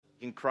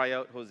You can cry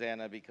out,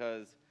 Hosanna,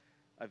 because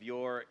of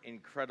your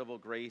incredible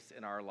grace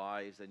in our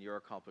lives and your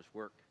accomplished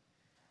work.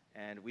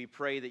 And we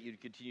pray that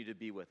you'd continue to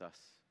be with us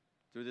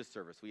through this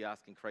service. We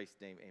ask in Christ's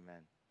name,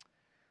 amen.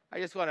 I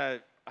just want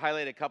to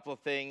highlight a couple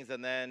of things,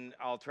 and then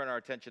I'll turn our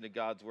attention to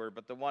God's word.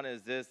 But the one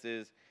is this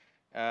is,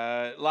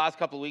 last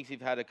couple of weeks, we've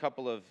had a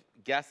couple of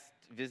guests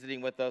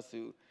visiting with us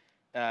who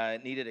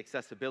needed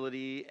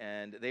accessibility,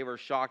 and they were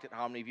shocked at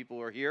how many people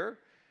were here,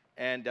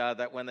 and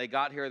that when they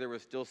got here, there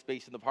was still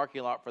space in the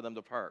parking lot for them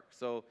to park.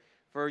 So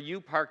for you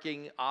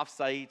parking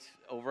off-site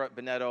over at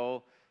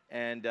Bonetto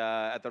and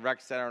at the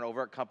rec center and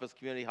over at Compass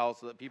Community House,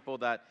 so that people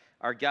that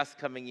are guests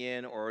coming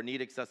in or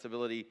need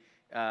accessibility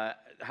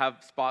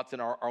have spots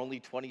in our only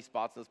 20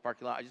 spots in this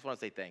parking lot, I just want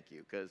to say thank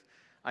you, because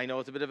I know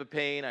it's a bit of a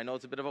pain, I know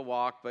it's a bit of a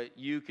walk, but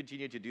you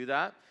continue to do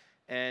that.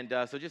 And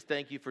so just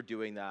thank you for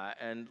doing that.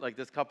 And like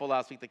this couple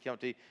last week that came up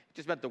to me, it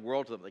just meant the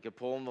world to them. They could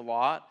pull in the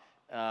lot.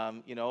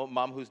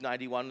 Mom who's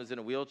 91 was in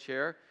a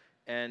wheelchair,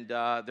 and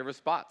there were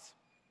spots,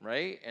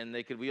 right? And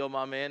they could wheel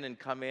mom in and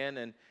come in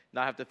and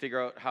not have to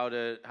figure out how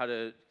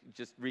to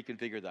just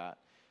reconfigure that.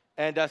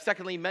 And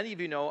secondly, many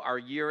of you know our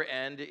year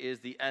end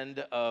is the end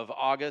of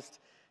August,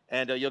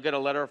 and you'll get a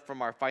letter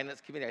from our finance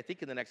committee, I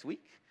think in the next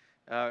week,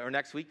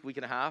 week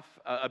and a half,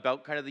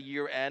 about kind of the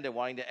year end and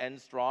wanting to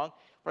end strong.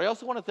 But I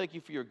also want to thank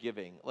you for your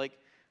giving. Like,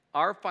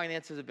 our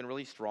finances have been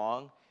really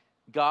strong.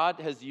 God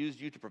has used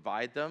you to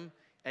provide them,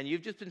 and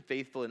you've just been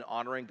faithful in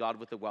honoring God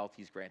with the wealth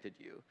he's granted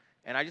you.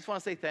 And I just want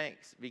to say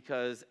thanks,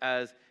 because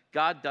as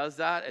God does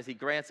that, as he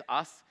grants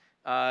us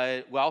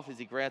wealth, as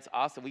he grants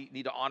us, and we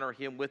need to honor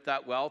him with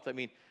that wealth. I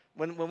mean,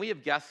 when we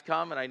have guests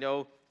come, and I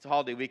know it's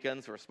holiday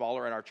weekends, we're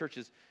smaller, and our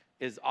churches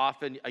is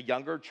often a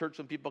younger church.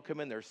 When people come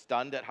in, they're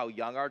stunned at how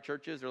young our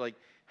church is. They're like,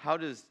 how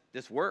does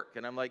this work?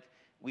 And I'm like,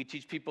 we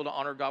teach people to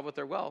honor God with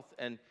their wealth.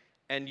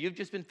 And you've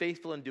just been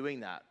faithful in doing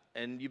that.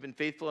 And you've been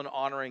faithful in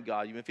honoring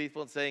God. You've been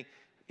faithful in saying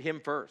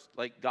him first,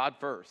 like God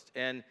first.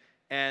 And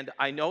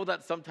I know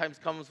that sometimes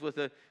comes with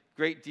a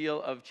great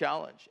deal of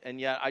challenge.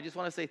 And yet I just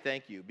want to say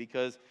thank you,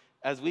 because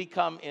as we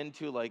come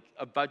into like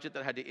a budget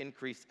that had to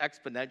increase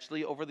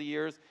exponentially over the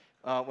years,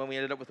 when we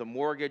ended up with a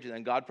mortgage, and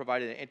then God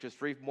provided an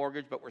interest-free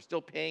mortgage, but we're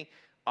still paying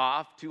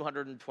off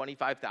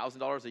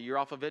 $225,000 a year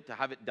off of it to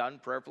have it done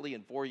prayerfully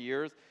in 4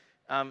 years.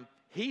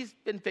 He's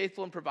been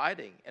faithful in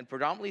providing, and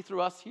predominantly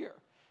through us here.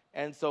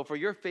 And so for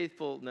your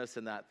faithfulness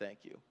in that,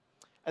 thank you.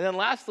 And then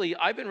lastly,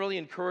 I've been really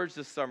encouraged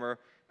this summer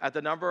at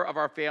the number of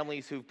our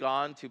families who've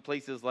gone to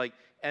places like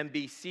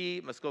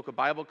MBC, Muskoka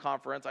Bible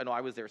Conference. I know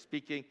I was there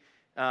speaking.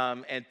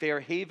 And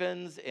Fair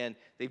Havens, and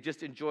they've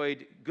just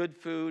enjoyed good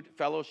food,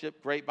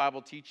 fellowship, great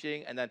Bible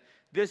teaching. And then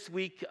this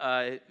week,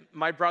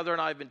 my brother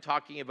and I have been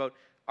talking about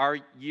our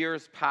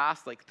years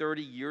past, like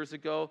 30 years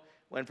ago,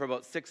 when for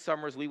about 6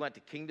 summers we went to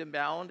Kingdom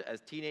Bound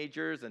as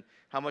teenagers, and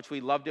how much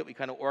we loved it. We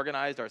kind of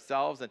organized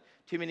ourselves, and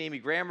Tim and Amy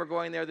Graham are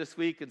going there this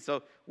week, and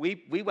so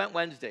we went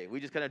Wednesday. We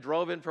just kind of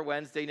drove in for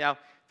Wednesday. Now,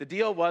 the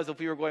deal was if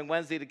we were going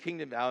Wednesday to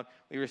Kingdom Bound,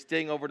 we were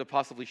staying over to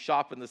possibly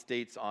shop in the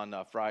States on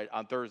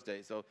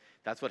Thursday, so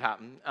that's what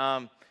happened.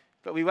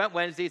 But we went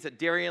Wednesday. It's at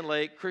Darien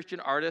Lake, Christian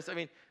artists. I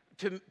mean,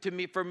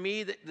 for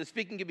me, the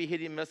speaking can be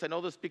hit and miss. I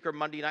know the speaker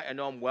Monday night, I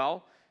know him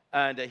well,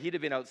 and he'd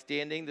have been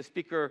outstanding. The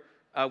speaker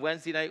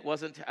Wednesday night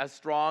wasn't as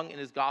strong in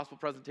his gospel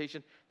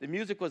presentation. The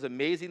music was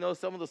amazing, though.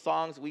 Some of the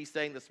songs we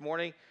sang this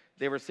morning,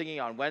 they were singing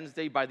on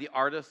Wednesday by the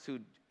artists who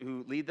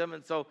lead them.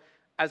 And so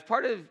as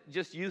part of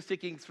just you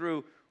thinking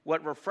through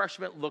what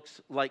refreshment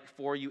looks like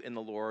for you in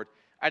the Lord,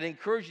 I'd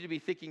encourage you to be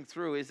thinking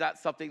through, is that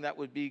something that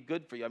would be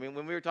good for you? I mean,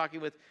 when we were talking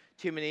with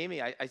Tim and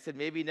Amy, I said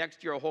maybe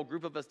next year a whole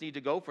group of us need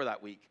to go for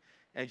that week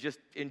and just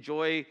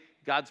enjoy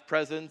God's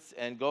presence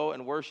and go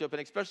and worship.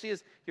 And especially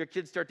as your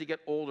kids start to get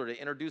older, to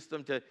introduce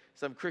them to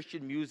some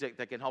Christian music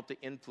that can help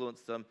to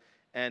influence them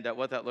and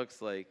what that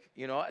looks like.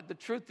 You know, the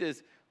truth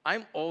is,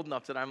 I'm old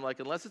enough that I'm like,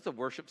 unless it's a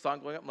worship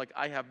song going up, I'm like,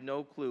 I have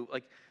no clue.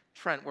 Like,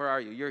 Trent, where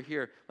are you? You're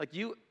here. Like,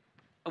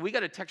 we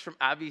got a text from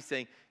Abby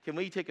saying, can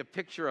we take a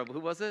picture of, who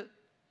was it?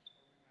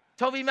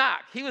 Toby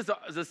Mac. He was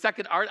the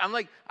second art. I'm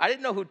like, I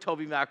didn't know who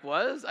Toby Mac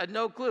was. I had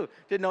no clue.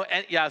 Didn't know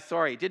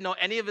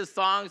any of his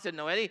songs.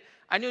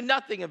 I knew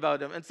nothing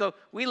about him. And so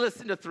we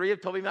listened to 3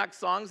 of Toby Mac's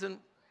songs and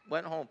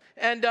went home.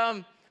 And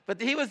but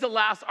he was the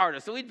last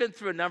artist. So we'd been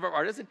through a number of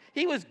artists, and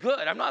he was good.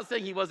 I'm not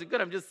saying he wasn't good.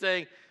 I'm just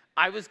saying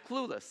I was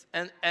clueless.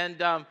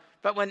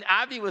 But when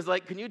Abby was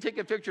like, can you take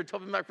a picture of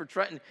Toby Mac for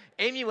Trenton?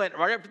 Amy went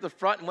right up to the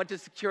front and went to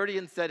security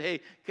and said,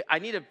 hey, I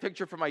need a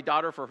picture for my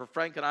daughter, for her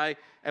friend, can I?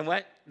 And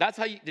went, that's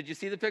how did you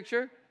see the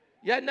picture?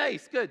 Yeah,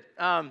 nice, good.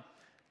 But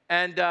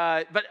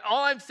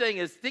all I'm saying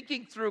is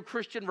thinking through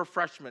Christian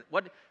refreshment.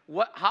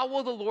 How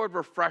will the Lord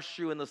refresh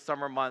you in the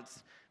summer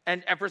months?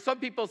 And for some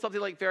people, something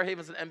like Fair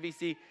Havens and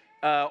MBC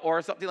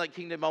or something like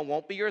Kingdom Bound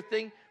won't be your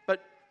thing.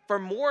 But for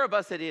more of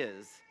us, it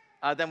is.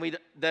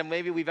 Than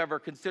maybe we've ever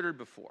considered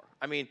before.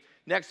 I mean,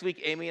 next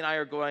week, Amy and I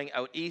are going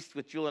out east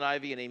with Jewel and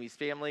Ivy and Amy's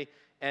family,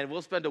 and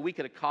we'll spend a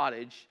week at a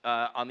cottage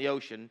on the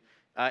ocean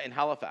in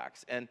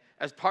Halifax. And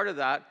as part of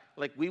that,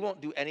 like we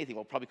won't do anything.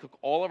 We'll probably cook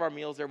all of our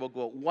meals there. We'll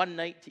go out one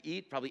night to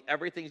eat. Probably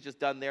everything's just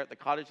done there at the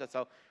cottage. That's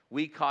how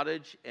we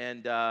cottage.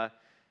 And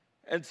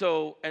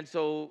so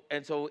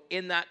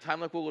in that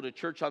time, like we'll go to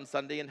church on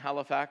Sunday in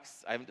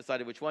Halifax. I haven't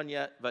decided which one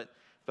yet, but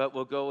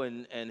we'll go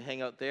and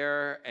hang out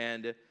there.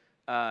 And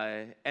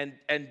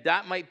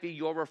that might be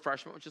your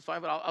refreshment, which is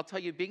fine. But I'll tell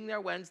you, being there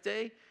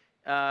Wednesday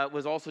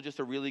was also just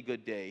a really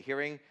good day.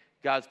 Hearing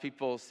God's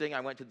people sing. I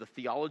went to the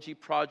theology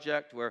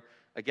project where,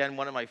 again,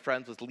 one of my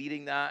friends was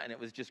leading that, and it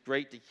was just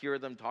great to hear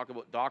them talk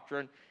about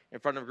doctrine in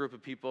front of a group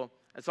of people.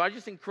 And so I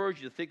just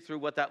encourage you to think through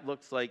what that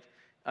looks like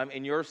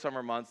in your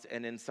summer months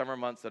and in summer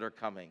months that are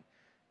coming.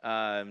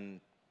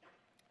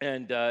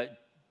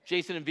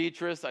 Jason and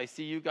Beatrice, I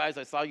see you guys.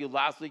 I saw you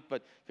last week,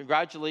 but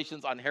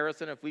congratulations on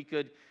Harrison. If we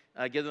could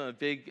give them a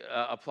big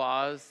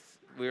applause.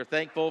 We are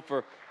thankful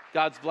for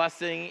God's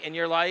blessing in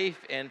your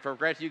life and for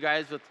granting you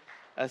guys with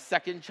a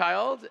second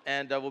child,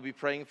 and we'll be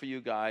praying for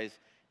you guys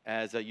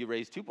as you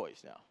raise two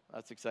boys now.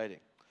 That's exciting.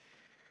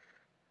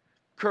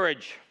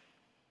 Courage.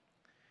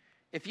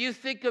 If you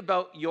think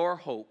about your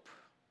hope,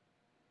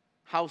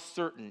 how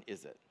certain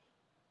is it?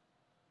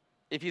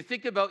 If you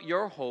think about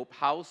your hope,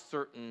 how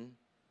certain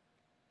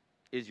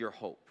is your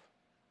hope?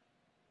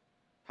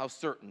 How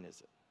certain is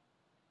it?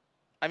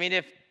 I mean,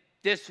 if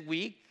this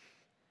week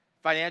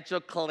financial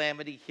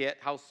calamity hit,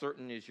 how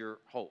certain is your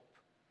hope?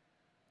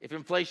 If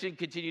inflation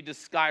continued to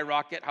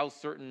skyrocket, how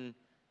certain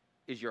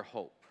is your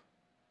hope?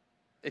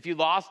 If you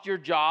lost your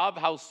job,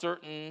 how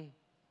certain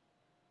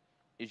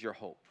is your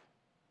hope?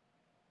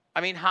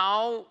 I mean,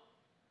 how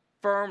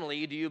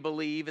firmly do you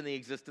believe in the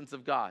existence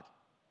of God?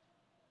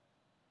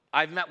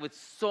 I've met with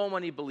so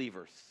many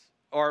believers,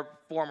 or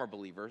former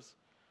believers,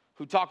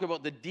 who talk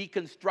about the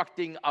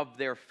deconstructing of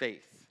their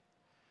faith.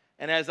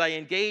 And as I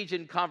engage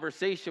in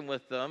conversation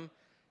with them,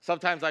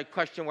 sometimes I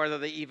question whether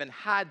they even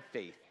had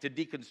faith to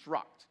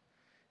deconstruct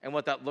and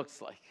what that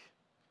looks like.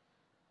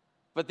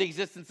 But the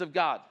existence of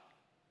God,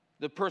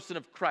 the person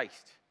of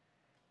Christ,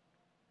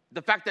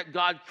 the fact that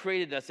God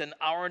created us and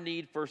our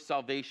need for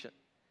salvation,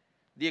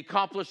 the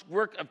accomplished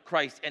work of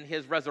Christ and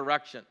his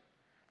resurrection,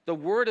 the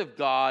word of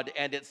God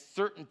and its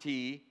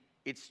certainty,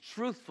 its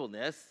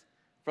truthfulness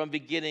from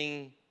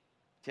beginning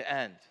to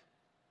end.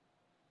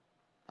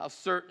 How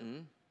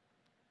certain,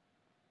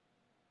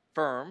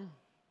 firm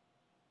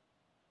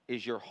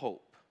is your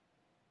hope?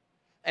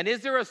 And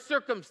is there a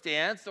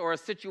circumstance or a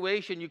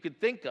situation you could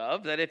think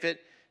of that if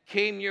it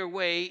came your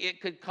way, it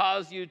could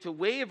cause you to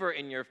waver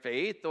in your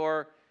faith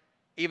or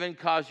even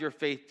cause your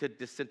faith to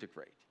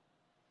disintegrate?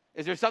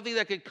 Is there something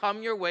that could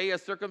come your way, a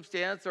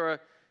circumstance or a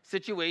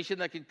situation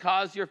that could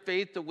cause your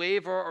faith to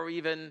waver or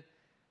even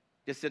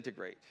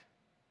disintegrate?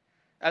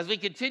 As we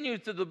continue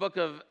through the book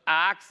of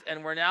Acts,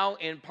 and we're now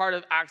in part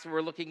of Acts where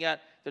we're looking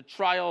at the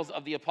trials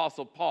of the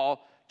Apostle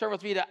Paul, turn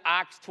with me to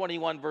Acts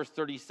 21, verse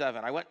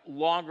 37. I went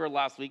longer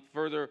last week,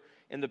 further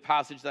in the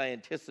passage than I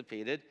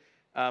anticipated,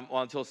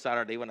 until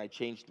Saturday when I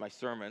changed my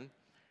sermon,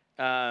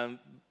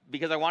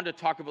 because I wanted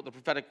to talk about the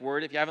prophetic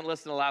word. If you haven't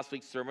listened to last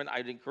week's sermon,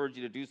 I'd encourage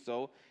you to do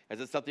so, as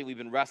it's something we've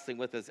been wrestling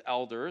with as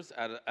elders,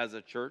 as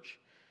a church.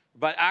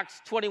 But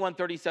Acts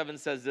 21:37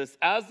 says this: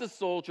 as the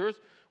soldiers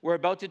were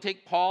about to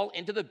take Paul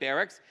into the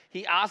barracks,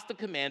 he asked the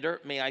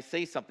commander, "May I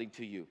say something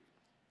to you?"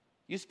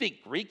 "You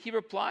speak Greek," he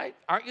replied.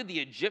 "Aren't you the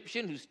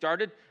Egyptian who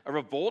started a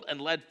revolt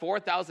and led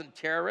 4,000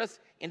 terrorists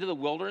into the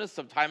wilderness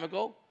some time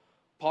ago?"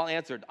 Paul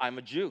answered, "I'm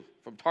a Jew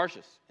from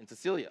Tarshish in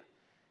Cilicia,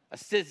 a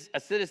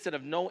citizen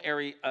of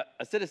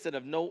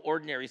no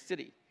ordinary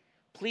city.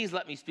 Please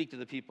let me speak to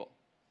the people."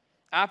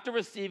 After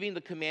receiving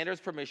the commander's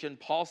permission,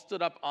 Paul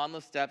stood up on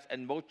the steps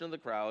and motioned to the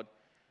crowd.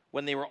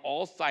 When they were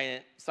all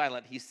silent,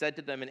 he said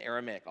to them in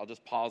Aramaic. I'll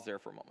just pause there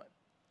for a moment.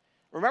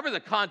 Remember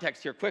the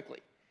context here quickly.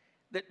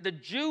 The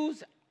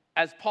Jews,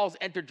 as Paul's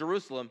entered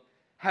Jerusalem,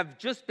 have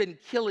just been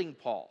killing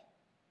Paul.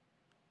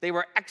 They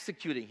were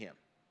executing him.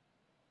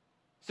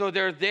 So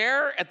they're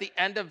there at the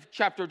end of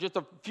chapter, just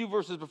a few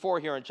verses before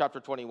here in chapter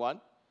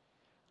 21.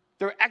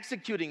 They're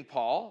executing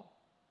Paul,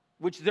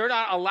 which they're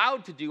not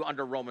allowed to do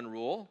under Roman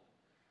rule.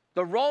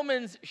 The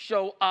Romans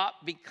show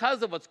up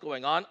because of what's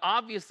going on.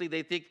 Obviously,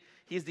 they think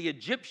he's the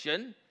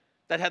Egyptian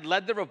that had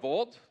led the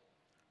revolt.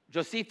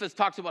 Josephus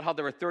talks about how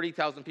there were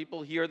 30,000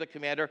 people. Here, the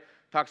commander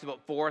talks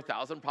about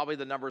 4,000, probably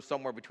the number is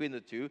somewhere between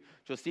the two.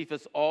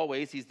 Josephus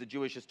always, he's the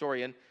Jewish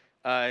historian,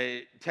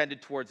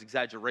 tended towards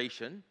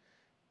exaggeration.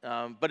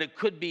 But it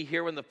could be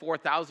here when the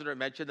 4,000 are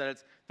mentioned that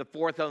it's the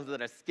 4,000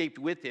 that escaped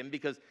with him,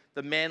 because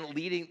the man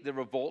leading the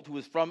revolt, who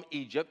was from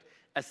Egypt,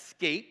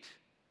 escaped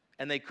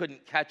and they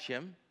couldn't catch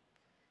him.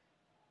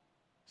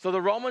 So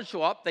the Romans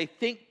show up. They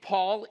think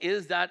Paul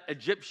is that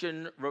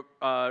Egyptian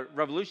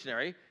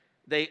revolutionary.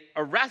 They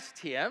arrest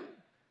him.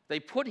 They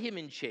put him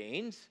in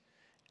chains.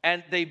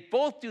 And they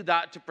both do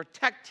that to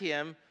protect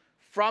him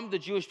from the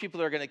Jewish people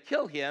that are going to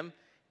kill him.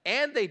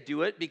 And they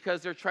do it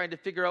because they're trying to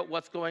figure out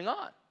what's going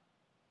on.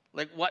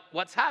 Like,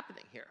 what's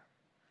happening here?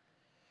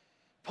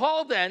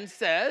 Paul then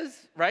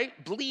says,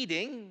 right,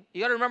 bleeding.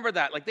 You got to remember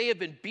that. Like, they have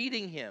been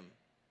beating him.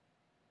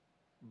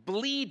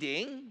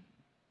 Bleeding,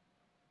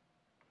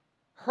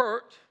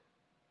 hurt,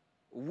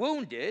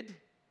 wounded,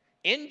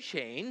 in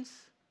chains,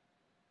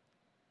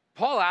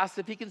 Paul asks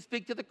if he can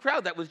speak to the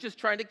crowd that was just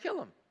trying to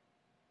kill him.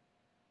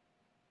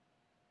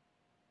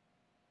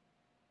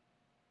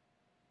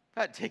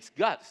 That takes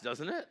guts,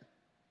 doesn't it?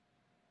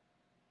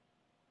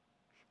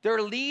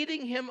 They're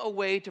leading him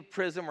away to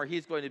prison where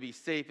he's going to be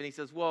safe, and he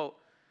says, well,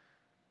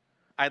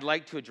 I'd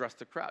like to address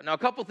the crowd. Now, a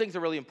couple things are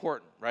really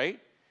important, right?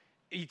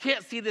 You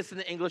can't see this in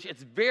the English.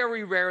 It's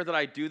very rare that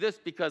I do this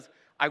because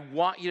I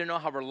want you to know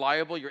how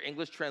reliable your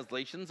English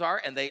translations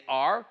are, and they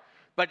are.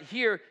 But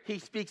here, he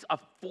speaks a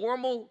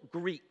formal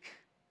Greek,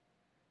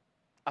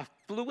 a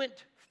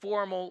fluent,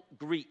 formal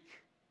Greek.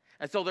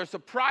 And so they're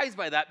surprised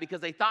by that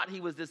because they thought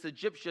he was this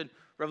Egyptian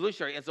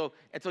revolutionary. And so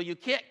you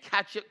can't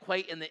catch it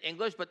quite in the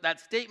English, but that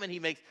statement he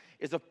makes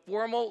is a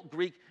formal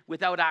Greek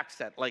without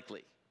accent,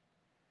 likely.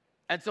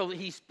 And so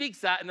he speaks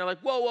that, and they're like,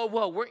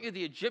 whoa, weren't you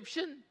the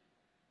Egyptian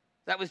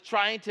that was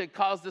trying to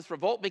cause this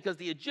revolt? Because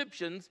the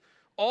Egyptians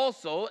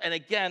also, and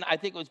again, I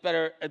think it was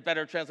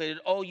better translated,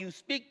 oh, you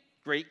speak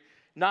Greek,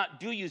 not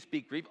do you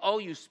speak Greek. Oh,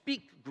 you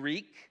speak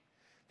Greek,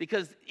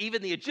 because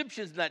even the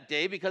Egyptians in that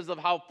day, because of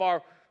how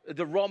far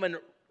the Roman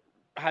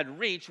had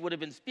reached, would have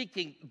been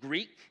speaking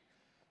Greek.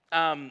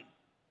 They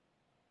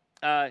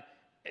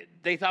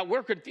thought,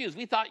 we're confused.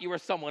 We thought you were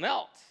someone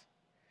else.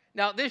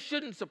 Now, this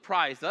shouldn't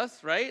surprise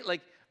us, right?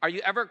 Like, are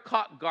you ever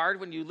caught guard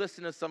when you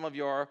listen to some of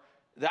the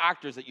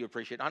actors that you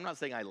appreciate? I'm not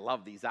saying I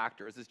love these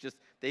actors. It's just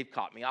they've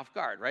caught me off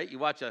guard, right? You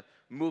watch a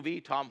movie,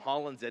 Tom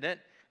Holland's in it,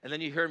 and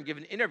then you hear him give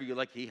an interview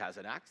like he has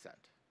an accent.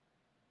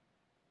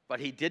 But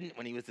he didn't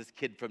when he was this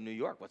kid from New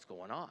York. What's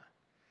going on?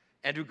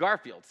 Andrew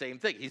Garfield, same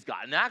thing. He's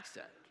got an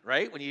accent,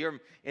 right? When you hear him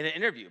in an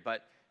interview.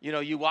 But,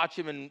 you watch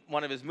him in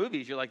one of his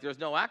movies, you're like, there's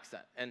no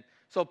accent. And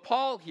so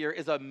Paul here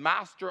is a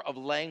master of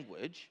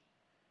language.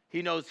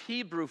 He knows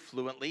Hebrew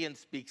fluently and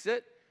speaks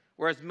it,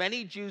 whereas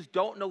many Jews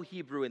don't know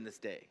Hebrew in this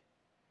day,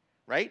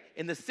 right?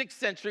 In the 6th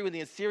century, when the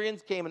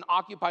Assyrians came and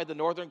occupied the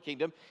northern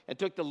kingdom and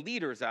took the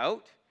leaders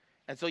out,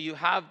 and so you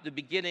have the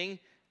beginning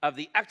of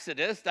the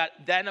Exodus, that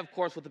then, of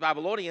course, with the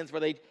Babylonians,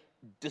 where they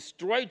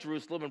destroyed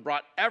Jerusalem and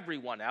brought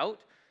everyone out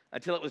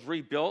until it was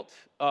rebuilt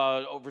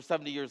over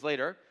 70 years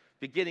later,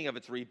 beginning of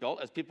its rebuilt,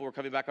 as people were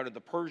coming back under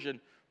the Persian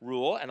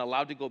rule and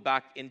allowed to go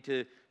back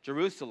into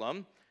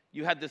Jerusalem.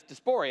 You had this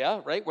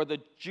diaspora, right, where the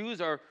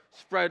Jews are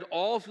spread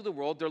all through the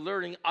world. They're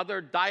learning other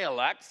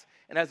dialects,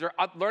 and as they're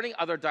learning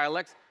other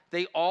dialects,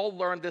 they all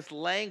learn this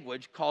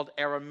language called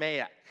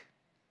Aramaic,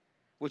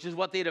 which is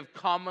what they'd have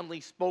commonly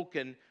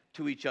spoken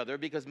to each other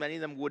because many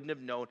of them wouldn't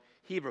have known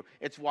Hebrew.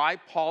 It's why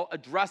Paul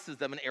addresses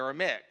them in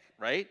Aramaic,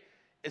 right?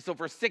 And so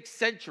for 6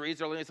 centuries,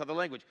 they're learning this other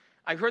language.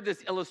 I heard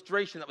this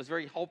illustration that was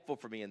very helpful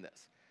for me in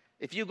this.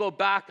 If you go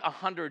back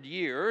 100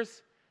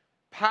 years,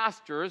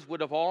 pastors would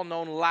have all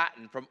known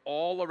Latin from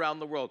all around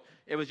the world.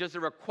 It was just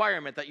a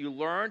requirement that you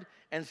learned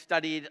and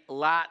studied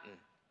Latin.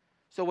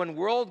 So when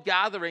world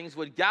gatherings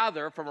would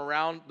gather from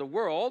around the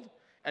world,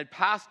 and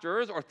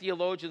pastors or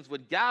theologians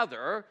would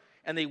gather,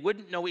 and they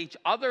wouldn't know each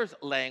other's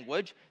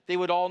language, they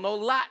would all know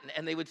Latin,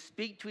 and they would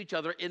speak to each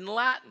other in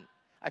Latin.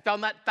 I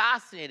found that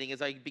fascinating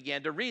as I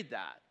began to read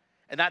that.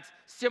 And that's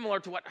similar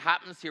to what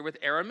happens here with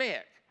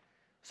Aramaic.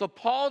 So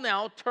Paul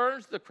now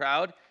turns to the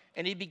crowd,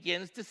 and he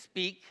begins to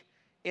speak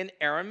in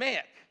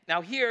Aramaic.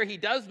 Now here, he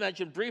does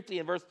mention briefly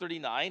in verse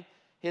 39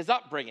 his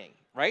upbringing,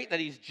 right? That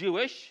he's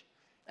Jewish,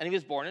 and he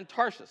was born in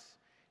Tarshish.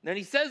 And then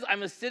he says,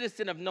 I'm a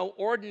citizen of no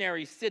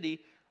ordinary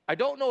city. I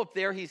don't know if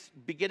there he's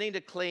beginning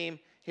to claim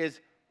his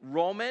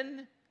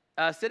Roman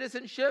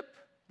citizenship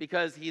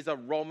because he's a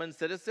Roman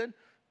citizen,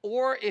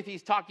 or if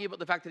he's talking about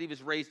the fact that he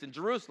was raised in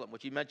Jerusalem,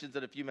 which he mentions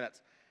in a few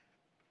minutes.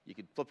 You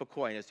can flip a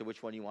coin as to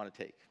which one you want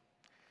to take.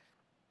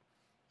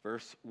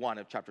 Verse 1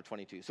 of chapter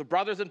 22. So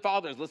brothers and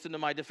fathers, listen to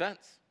my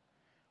defense.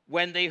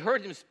 When they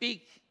heard him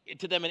speak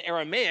to them in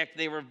Aramaic,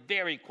 they were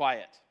very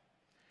quiet.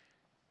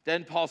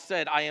 Then Paul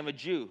said, I am a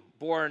Jew,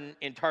 born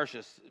in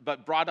Tarshish,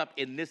 but brought up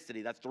in this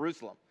city, that's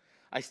Jerusalem.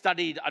 I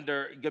studied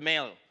under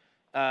Gamaliel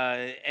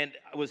and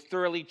was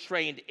thoroughly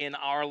trained in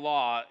our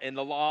law, in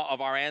the law of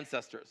our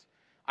ancestors.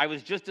 I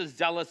was just as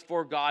zealous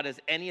for God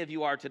as any of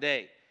you are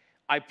today.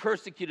 I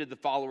persecuted the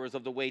followers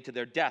of the way to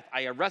their death.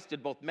 I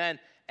arrested both men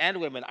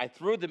and women. I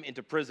threw them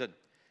into prison,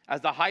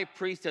 as the high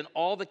priest and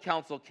all the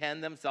council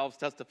can themselves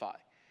testify.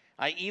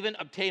 I even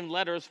obtained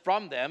letters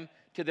from them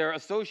to their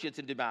associates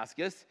in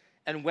Damascus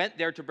and went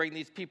there to bring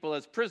these people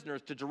as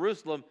prisoners to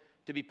Jerusalem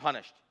to be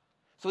punished.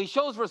 So he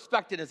shows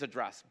respect in his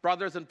address,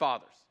 brothers and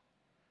fathers,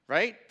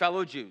 right?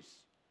 Fellow Jews.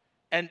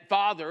 And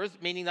fathers,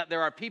 meaning that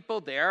there are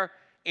people there,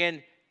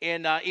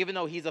 even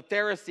though he's a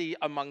Pharisee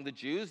among the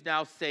Jews,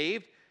 now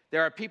saved,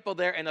 there are people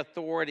there in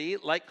authority,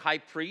 like a high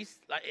priest,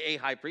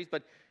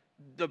 but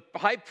the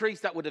high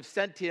priest that would have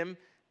sent him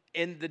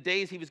in the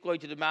days he was going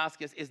to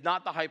Damascus is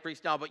not the high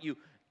priest now, but you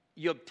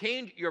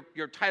obtained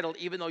your title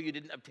even though you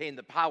didn't obtain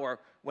the power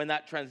when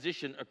that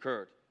transition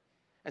occurred.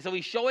 And so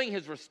he's showing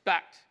his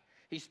respect.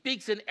 He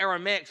speaks in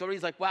Aramaic, so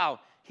he's like,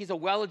 wow, he's a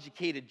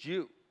well-educated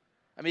Jew.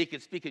 I mean, he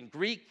can speak in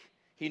Greek.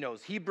 He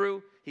knows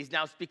Hebrew. He's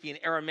now speaking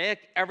in Aramaic.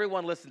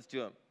 Everyone listens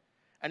to him.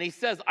 And he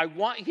says, I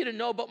want you to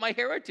know about my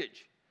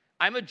heritage.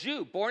 I'm a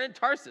Jew, born in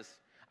Tarsus.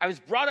 I was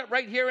brought up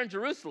right here in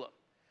Jerusalem.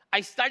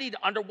 I studied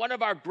under one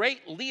of our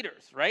great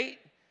leaders, right?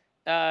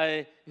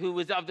 Who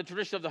was of the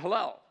tradition of the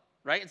Hillel,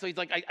 right? And so he's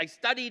like, I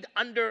studied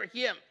under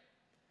him.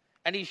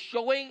 And he's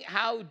showing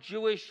how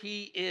Jewish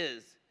he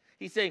is.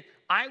 He's saying,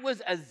 I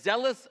was as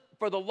zealous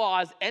for the law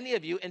as any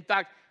of you. In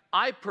fact,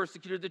 I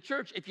persecuted the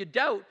church. If you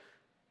doubt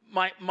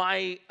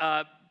my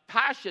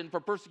passion for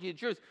persecuting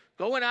Jews,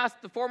 go and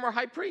ask the former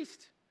high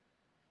priest.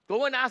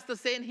 Go and ask the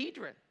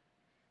Sanhedrin.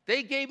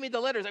 They gave me the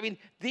letters. I mean,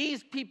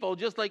 these people,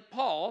 just like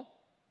Paul,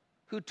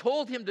 who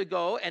told him to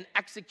go and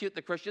execute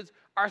the Christians,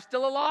 are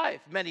still alive,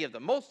 many of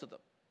them, most of them.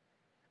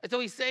 And so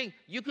he's saying,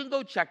 you can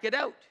go check it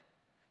out.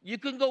 You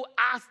can go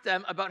ask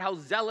them about how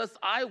zealous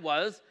I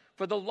was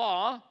for the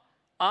law.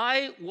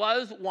 I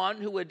was one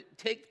who would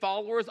take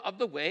followers of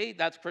the way,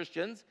 that's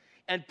Christians,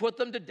 and put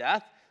them to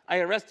death. I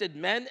arrested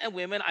men and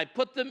women. I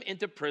put them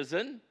into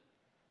prison.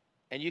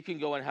 And you can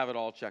go and have it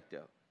all checked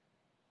out.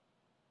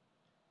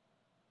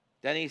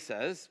 Then he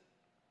says,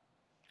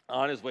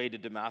 on his way to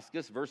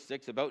Damascus, verse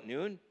 6, about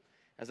noon,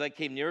 as I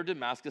came near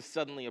Damascus,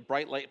 suddenly a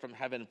bright light from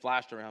heaven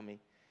flashed around me.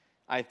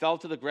 I fell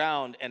to the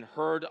ground and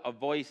heard a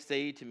voice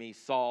say to me,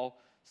 Saul,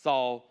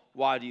 Saul,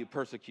 why do you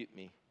persecute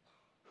me?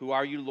 Who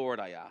are you,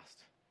 Lord? I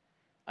asked.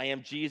 I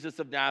am Jesus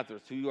of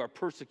Nazareth, who you are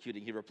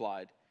persecuting, he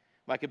replied.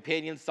 My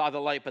companions saw the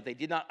light, but they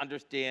did not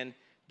understand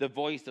the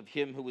voice of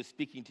him who was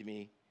speaking to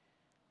me.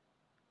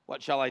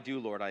 What shall I do,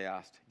 Lord? I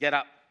asked. Get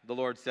up, the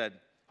Lord said.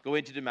 Go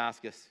into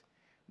Damascus.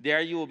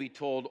 There you will be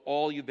told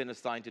all you've been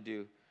assigned to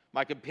do.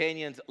 My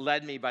companions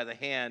led me by the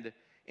hand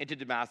into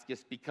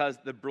Damascus because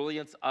the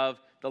brilliance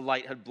of the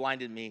light had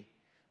blinded me.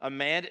 A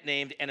man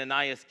named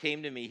Ananias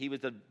came to me. He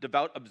was a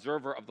devout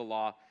observer of the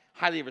law,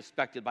 highly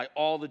respected by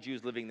all the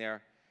Jews living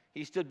there.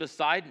 He stood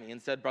beside me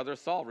and said, Brother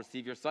Saul,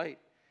 receive your sight.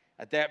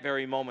 At that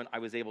very moment, I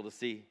was able to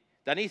see.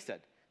 Then he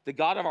said, the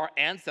God of our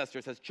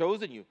ancestors has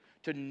chosen you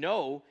to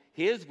know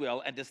his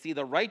will and to see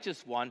the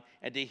righteous one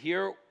and to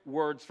hear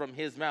words from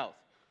his mouth.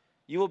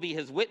 You will be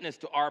his witness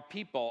to our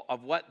people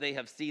of what they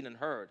have seen and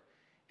heard.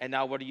 And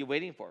now what are you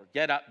waiting for?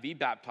 Get up, be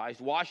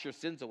baptized, wash your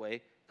sins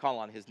away, call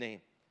on his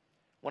name.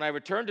 When I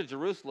returned to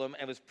Jerusalem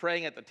and was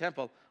praying at the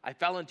temple, I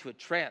fell into a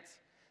trance.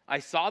 I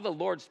saw the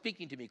Lord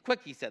speaking to me. Quick,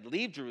 he said,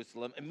 leave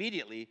Jerusalem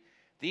immediately.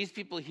 These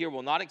people here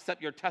will not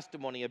accept your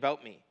testimony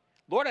about me.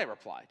 Lord, I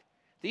replied,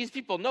 these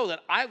people know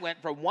that I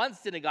went from one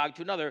synagogue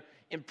to another,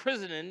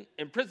 imprisoning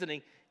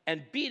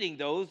and beating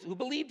those who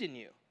believed in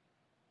you.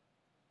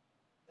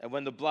 And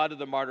when the blood of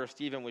the martyr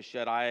Stephen was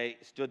shed, I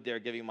stood there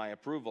giving my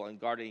approval and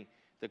guarding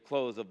the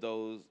clothes of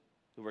those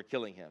who were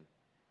killing him.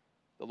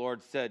 The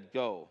Lord said,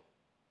 go,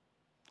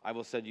 I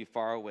will send you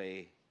far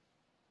away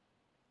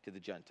to the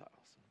Gentiles.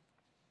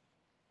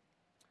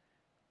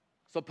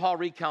 So Paul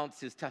recounts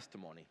his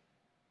testimony.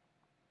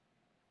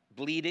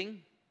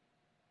 Bleeding,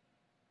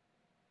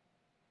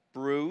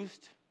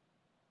 bruised,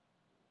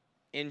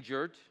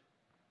 injured,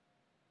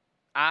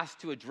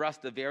 asked to address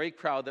the very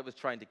crowd that was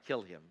trying to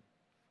kill him.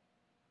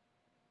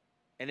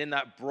 And in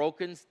that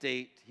broken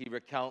state, he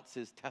recounts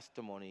his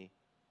testimony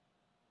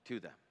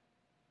to them.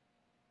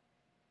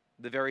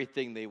 The very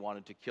thing they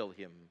wanted to kill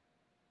him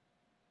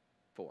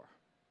for.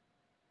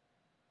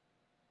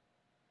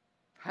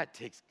 That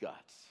takes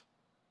guts.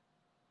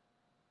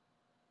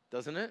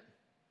 Doesn't it?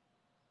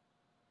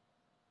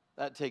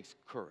 That takes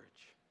courage.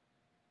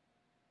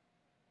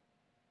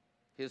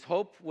 His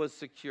hope was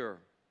secure,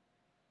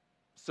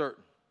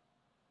 certain.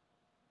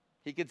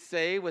 He could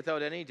say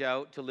without any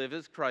doubt, to live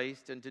is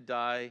Christ and to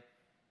die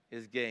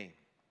is gain.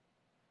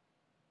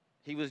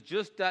 He was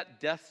just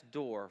at death's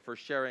door for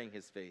sharing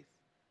his faith.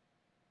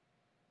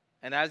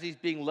 And as he's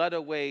being led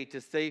away to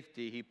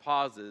safety, he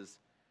pauses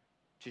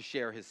to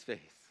share his faith.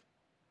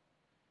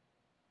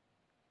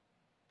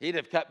 He'd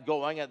have kept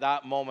going at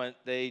that moment.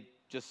 They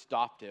just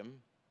stopped him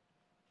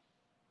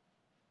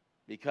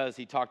because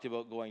he talked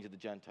about going to the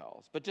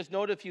Gentiles. But just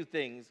note a few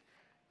things.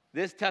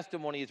 This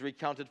testimony is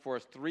recounted for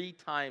us 3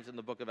 times in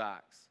the book of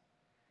Acts.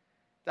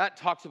 That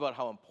talks about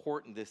how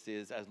important this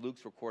is as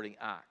Luke's recording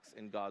Acts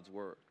in God's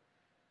word.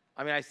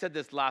 I mean, I said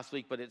this last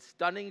week, but it's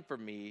stunning for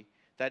me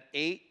that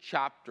 8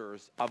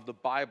 chapters of the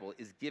Bible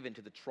is given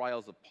to the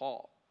trials of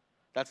Paul.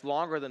 That's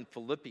longer than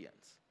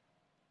Philippians,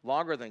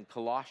 longer than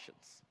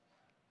Colossians,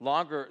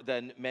 longer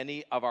than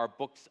many of our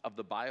books of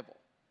the Bible.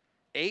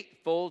 8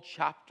 full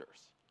chapters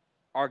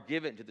are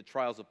given to the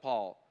trials of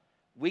Paul.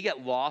 We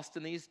get lost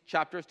in these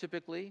chapters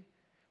typically,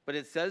 but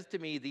it says to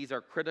me these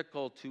are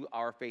critical to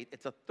our faith.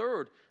 It's a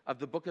third of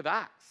the book of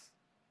Acts.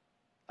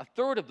 A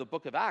third of the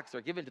book of Acts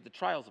are given to the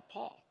trials of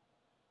Paul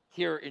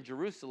here in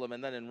Jerusalem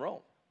and then in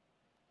Rome.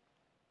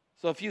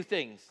 So a few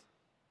things.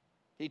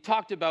 He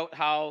talked about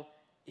how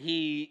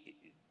he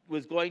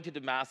was going to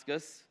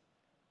Damascus,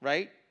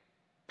 right?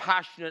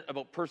 Passionate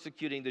about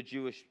persecuting the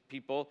Jewish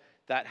people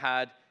that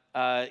had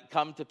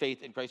come to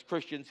faith in Christ,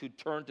 Christians who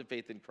turned to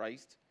faith in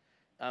Christ,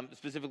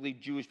 specifically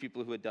Jewish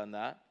people who had done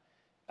that.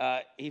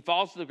 He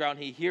falls to the ground.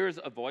 He hears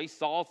a voice,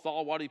 Saul,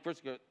 Saul, why do you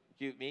persecute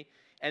me?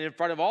 And in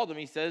front of all of them,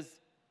 he says,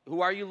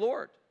 who are you,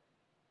 Lord?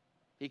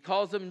 He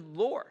calls him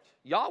Lord,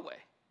 Yahweh.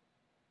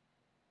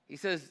 He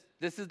says,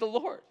 this is the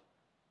Lord.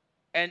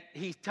 And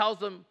he tells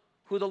them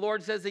who the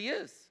Lord says he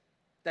is,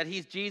 that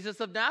he's Jesus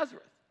of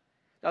Nazareth.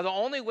 Now, the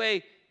only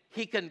way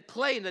he can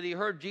claim that he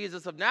heard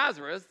Jesus of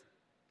Nazareth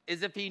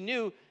is if he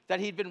knew that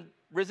he'd been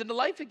risen to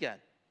life again,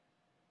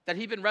 that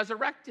he'd been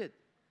resurrected,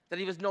 that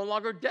he was no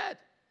longer dead.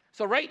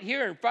 So right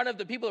here in front of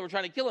the people that were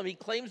trying to kill him, he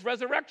claims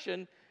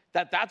resurrection,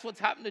 that's what's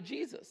happened to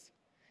Jesus.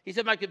 He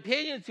said, my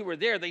companions who were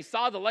there, they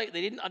saw the light,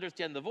 they didn't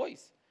understand the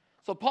voice.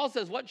 So Paul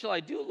says, what shall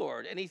I do,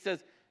 Lord? And he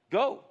says,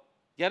 go,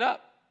 get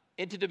up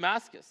into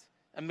Damascus.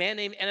 A man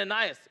named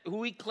Ananias,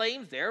 who he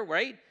claims there,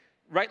 right?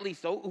 Rightly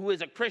so, who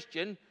is a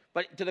Christian,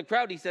 but to the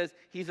crowd he says,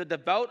 he's a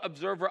devout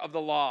observer of the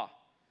law,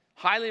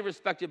 highly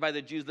respected by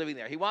the Jews living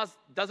there. He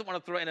doesn't want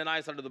to throw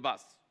Ananias under the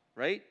bus,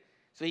 right?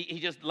 So he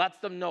just lets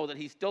them know that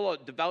he's still a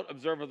devout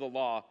observer of the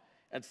law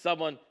and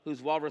someone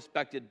who's well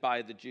respected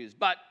by the Jews.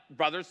 But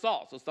brother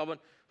Saul, so someone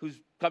who's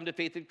come to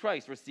faith in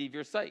Christ, receive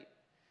your sight.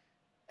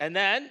 And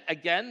then,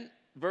 again,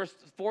 verse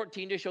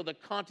 14 to show the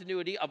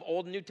continuity of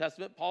Old and New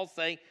Testament, Paul's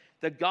saying,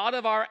 the God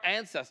of our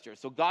ancestors,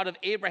 so God of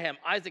Abraham,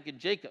 Isaac, and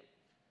Jacob,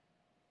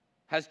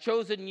 has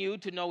chosen you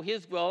to know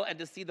his will and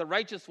to see the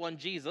righteous one,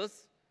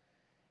 Jesus,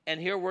 and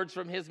hear words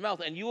from his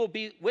mouth. And you will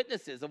be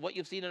witnesses of what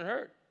you've seen and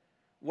heard.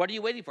 What are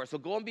you waiting for? So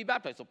go and be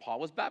baptized. So Paul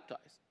was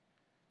baptized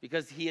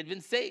because he had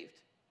been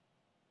saved.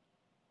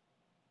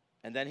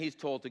 And then he's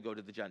told to go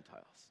to the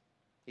Gentiles.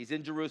 He's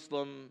in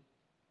Jerusalem,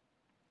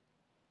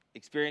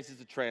 experiences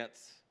a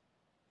trance.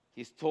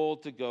 He's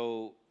told to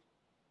go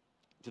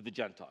to the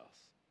Gentiles.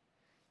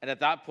 And at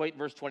that point,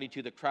 verse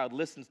 22, the crowd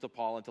listens to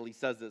Paul until he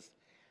says this.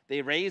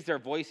 They raise their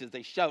voices.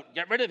 They shout,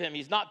 get rid of him.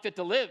 He's not fit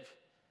to live.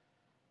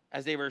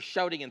 As they were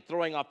shouting and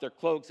throwing off their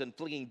cloaks and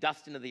flinging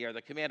dust into the air,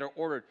 the commander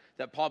ordered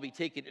that Paul be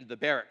taken into the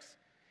barracks.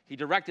 He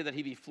directed that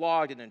he be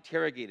flogged and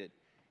interrogated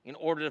in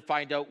order to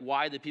find out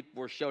why the people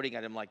were shouting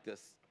at him like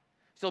this.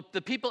 So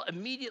the people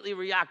immediately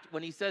react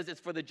when he says it's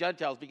for the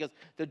Gentiles because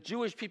the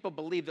Jewish people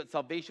believed that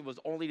salvation was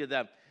only to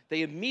them.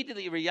 They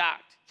immediately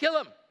react. Kill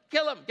him,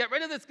 get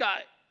rid of this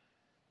guy.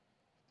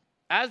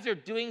 As they're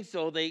doing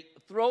so, they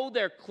throw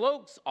their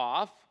cloaks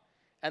off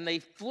and they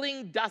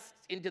fling dust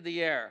into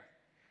the air.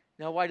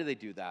 Now, why do they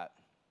do that?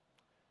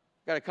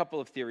 I've got a couple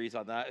of theories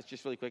on that. It's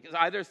just really quick. It's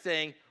either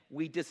saying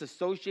we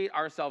disassociate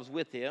ourselves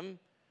with him,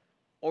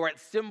 or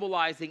it's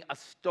symbolizing a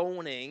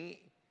stoning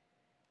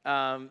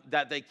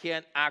that they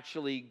can't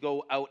actually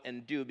go out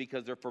and do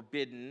because they're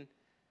forbidden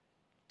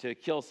to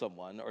kill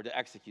someone or to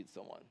execute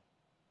someone.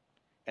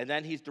 And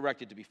then he's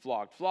directed to be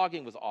flogged.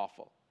 Flogging was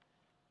awful.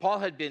 Paul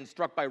had been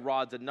struck by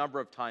rods a number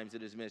of times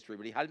in his ministry,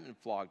 but he hadn't been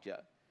flogged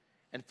yet.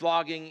 And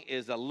flogging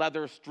is a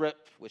leather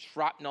strip with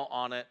shrapnel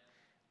on it,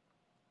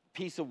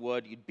 piece of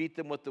wood. You'd beat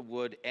them with the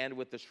wood and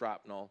with the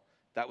shrapnel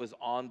that was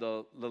on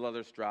the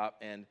leather strap.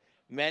 And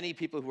many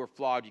people who were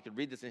flogged, you can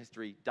read this in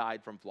history,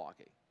 died from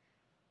flogging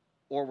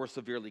or were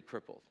severely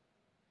crippled.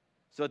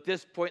 So at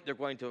this point, they're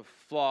going to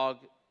flog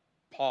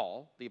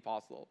Paul, the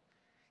apostle,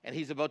 and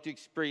he's about to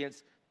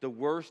experience the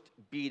worst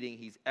beating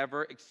he's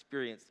ever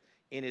experienced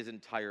in his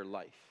entire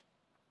life.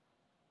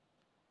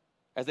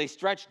 As they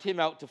stretched him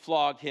out to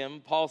flog him,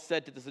 Paul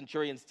said to the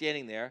centurion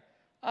standing there,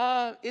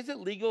 is it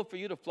legal for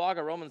you to flog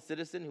a Roman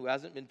citizen who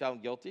hasn't been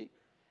found guilty?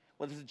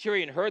 When the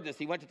centurion heard this,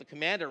 he went to the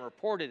commander and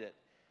reported it.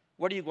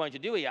 What are you going to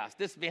do, he asked.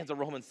 This man's a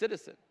Roman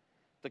citizen.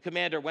 The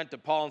commander went to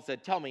Paul and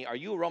said, tell me, are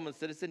you a Roman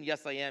citizen?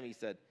 Yes, I am, he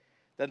said.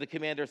 Then the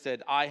commander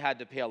said, I had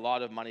to pay a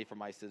lot of money for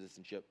my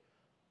citizenship.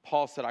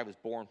 Paul said, I was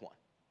born one.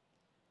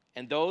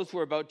 And those who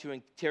were about to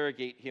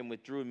interrogate him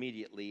withdrew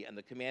immediately, and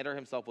the commander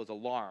himself was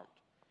alarmed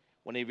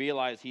when he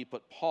realized he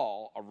put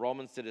Paul, a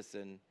Roman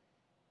citizen,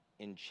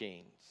 in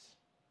chains.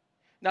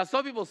 Now,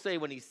 some people say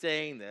when he's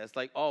saying this,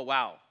 like, oh,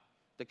 wow,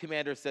 the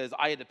commander says,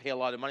 I had to pay a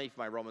lot of money for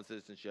my Roman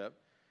citizenship.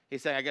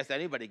 He's saying, I guess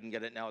anybody can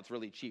get it now, it's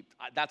really cheap.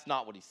 That's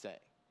not what he's saying.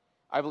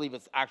 I believe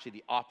it's actually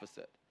the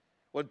opposite.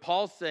 When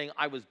Paul's saying,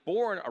 I was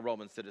born a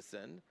Roman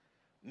citizen,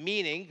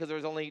 meaning, because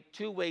there's only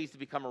two ways to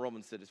become a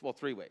Roman citizen, well,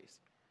 three ways.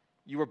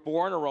 You were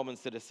born a Roman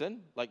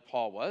citizen, like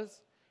Paul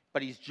was,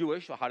 but he's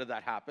Jewish, so how did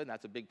that happen?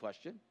 That's a big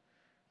question,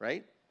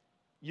 right?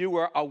 You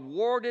were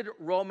awarded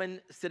Roman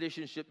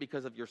citizenship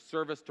because of your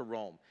service to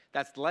Rome.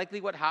 That's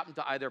likely what happened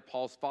to either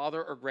Paul's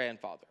father or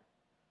grandfather.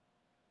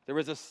 There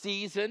was a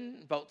season,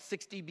 about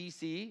 60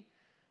 BC,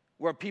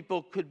 where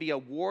people could be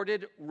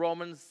awarded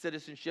Roman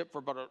citizenship for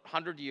about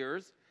 100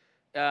 years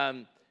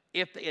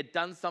if they had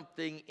done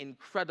something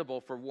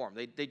incredible for Rome.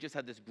 They just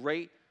had this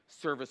great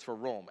service for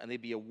Rome, and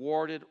they'd be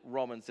awarded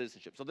Roman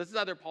citizenship. So this is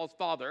either Paul's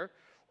father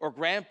or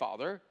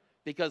grandfather,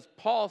 because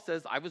Paul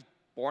says, I was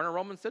born a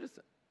Roman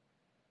citizen.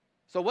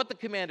 So what the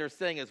commander is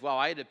saying is, well,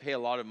 I had to pay a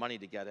lot of money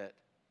to get it,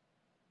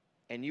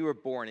 and you were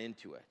born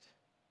into it.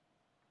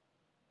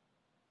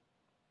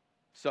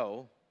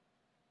 So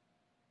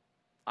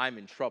I'm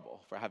in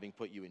trouble for having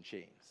put you in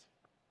chains.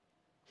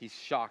 He's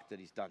shocked that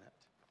he's done it.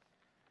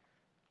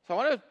 So I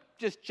want to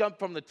just jump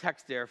from the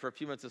text there for a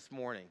few minutes this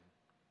morning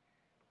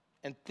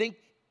and think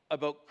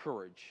about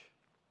courage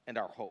and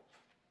our hope.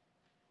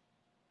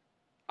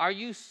 Are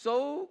you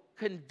so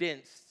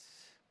convinced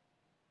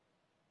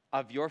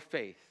of your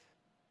faith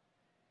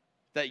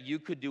that you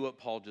could do what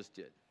Paul just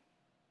did?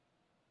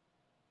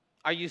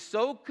 Are you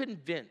so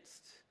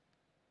convinced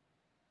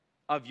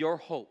of your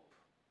hope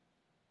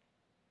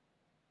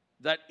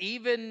that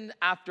even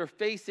after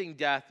facing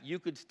death, you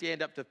could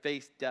stand up to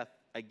face death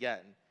again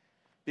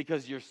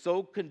because you're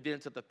so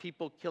convinced that the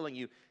people killing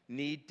you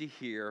need to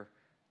hear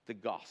the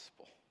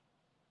gospel?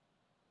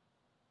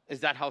 Is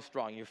that how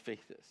strong your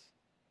faith is?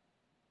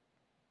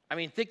 I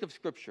mean, think of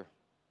Scripture.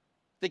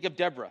 Think of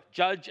Deborah,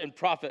 judge and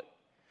prophet,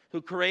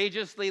 who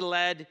courageously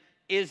led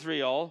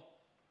Israel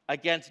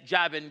against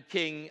Jabin,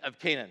 king of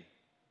Canaan,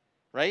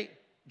 right?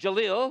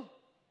 Jalil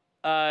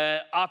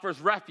offers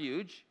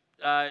refuge.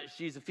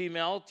 She's a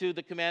female to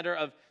the commander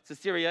of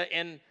Sisera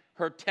in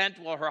her tent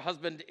while her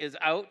husband is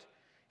out.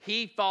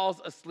 He falls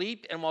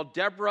asleep, and while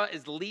Deborah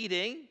is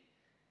leading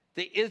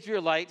the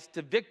Israelites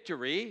to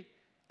victory,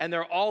 and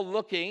they're all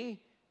looking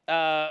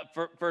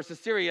for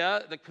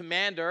Sisera, the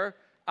commander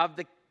of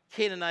the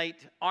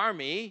Canaanite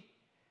army,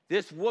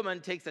 this woman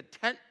takes a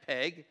tent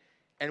peg,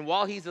 and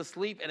while he's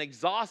asleep and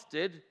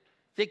exhausted,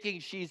 thinking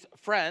she's a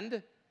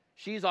friend,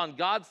 she's on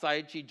God's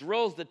side, she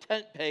drills the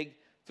tent peg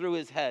through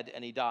his head,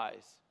 and he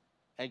dies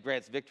and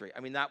grants victory. I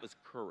mean, that was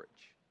courage.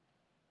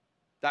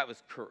 That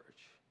was courage.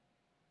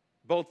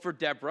 Both for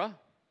Deborah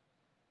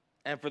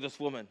and for this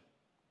woman.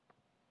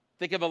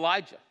 Think of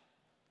Elijah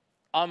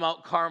on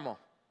Mount Carmel.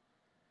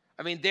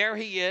 I mean, there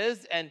he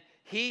is, and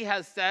he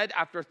has said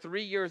after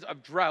 3 years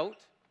of drought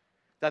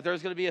that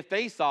there's going to be a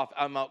face-off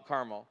on Mount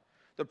Carmel.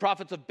 The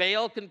prophets of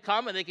Baal can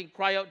come and they can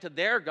cry out to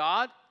their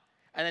God,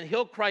 and then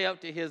he'll cry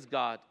out to his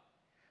God.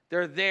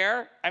 They're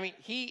there. I mean,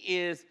 he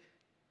is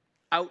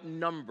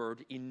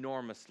outnumbered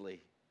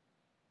enormously.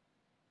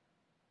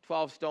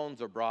 12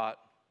 stones are brought.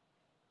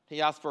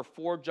 He asked for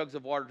 4 jugs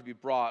of water to be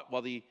brought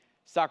while the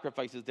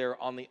sacrifice is there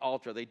on the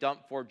altar. They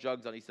dump 4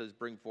 jugs on. He says,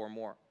 bring 4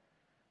 more.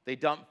 They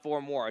dump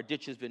 4 more. A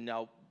ditch has been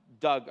now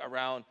dug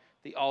around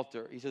the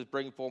altar. He says,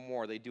 bring 4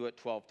 more. They do it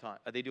 12 times.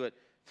 They do it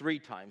 3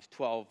 times,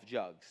 12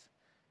 jugs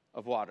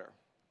of water.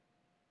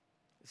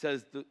 It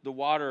says the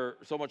water,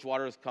 so much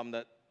water has come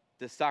that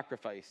the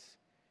sacrifice,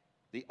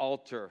 the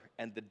altar,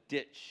 and the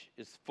ditch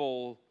is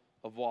full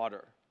of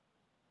water.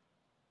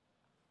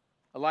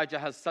 Elijah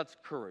has such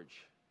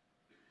courage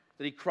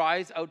that he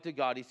cries out to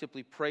God. He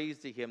simply prays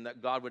to him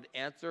that God would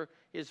answer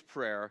his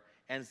prayer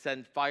and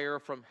send fire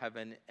from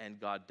heaven, and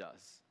God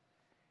does.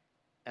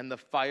 And the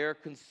fire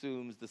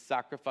consumes the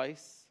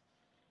sacrifice,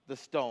 the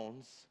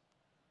stones,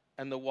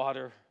 and the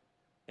water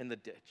in the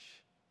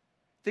ditch.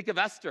 Think of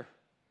Esther.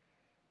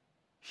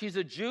 She's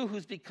a Jew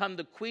who's become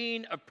the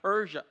queen of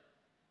Persia.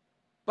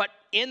 But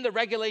in the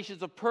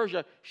regulations of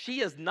Persia, she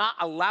is not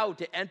allowed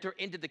to enter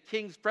into the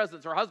king's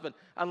presence, her husband,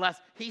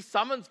 unless he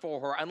summons for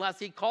her, unless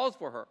he calls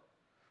for her.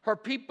 Her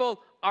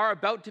people are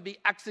about to be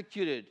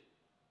executed.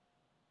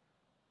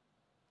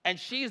 And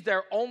she's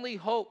their only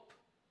hope.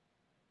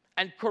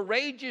 And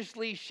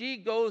courageously, she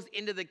goes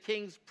into the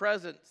king's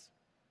presence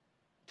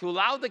to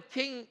allow the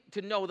king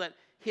to know that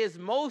his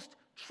most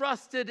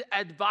trusted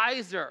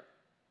advisor,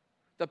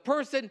 the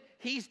person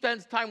he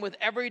spends time with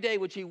every day,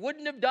 which he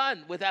wouldn't have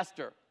done with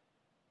Esther,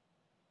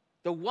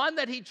 the one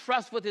that he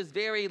trusts with his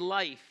very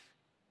life,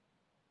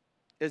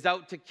 is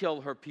out to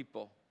kill her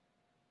people.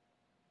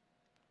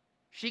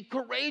 She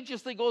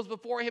courageously goes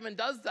before him and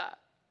does that.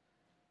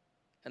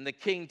 And the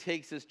king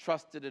takes his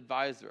trusted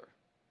advisor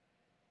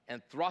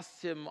and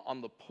thrusts him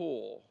on the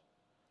pole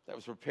that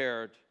was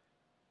prepared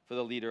for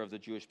the leader of the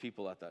Jewish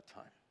people at that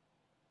time.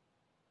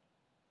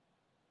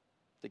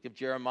 Think of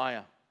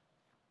Jeremiah.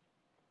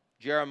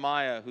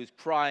 Jeremiah, who's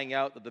crying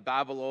out that the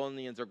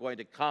Babylonians are going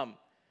to come.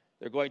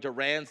 They're going to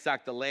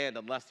ransack the land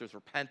unless there's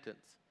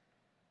repentance.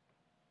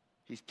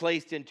 He's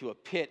placed into a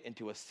pit,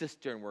 into a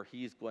cistern where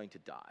he's going to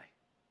die.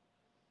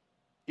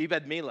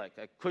 Ebed-Melech,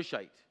 a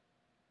Cushite,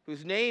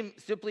 whose name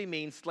simply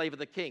means slave of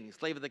the king,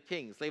 slave of the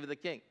king, slave of the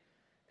king.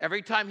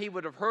 Every time he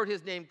would have heard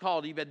his name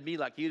called,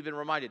 Ebed-Melech, he would have been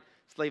reminded,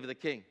 slave of the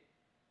king.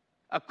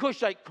 A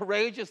Cushite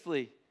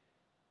courageously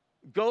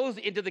goes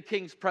into the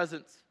king's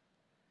presence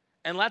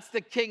and lets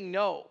the king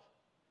know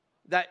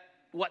that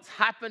what's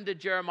happened to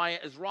Jeremiah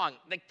is wrong.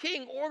 The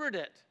king ordered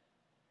it,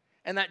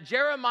 and that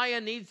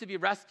Jeremiah needs to be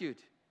rescued.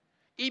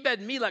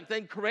 Ebed-Melech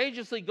then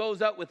courageously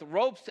goes out with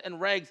ropes and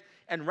rags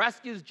and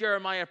rescues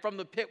Jeremiah from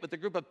the pit with a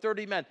group of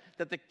 30 men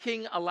that the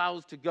king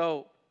allows to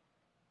go.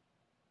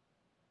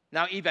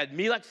 Now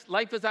Ebed-Melech's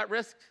life is at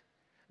risk.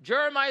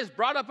 Jeremiah is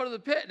brought up out of the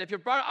pit, and if you're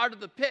brought out of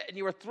the pit and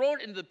you were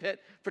thrown into the pit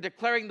for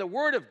declaring the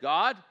word of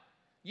God,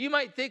 you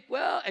might think,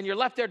 well, and you're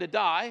left there to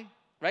die,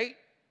 right?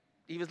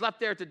 He was left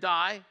there to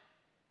die,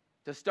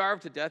 to starve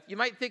to death. You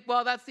might think,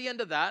 well, that's the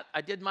end of that.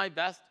 I did my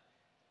best.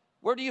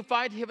 Where do you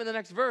find him in the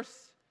next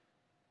verse?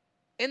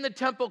 In the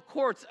temple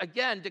courts,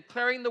 again,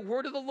 declaring the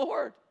word of the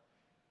Lord.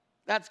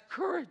 That's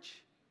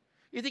courage.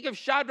 You think of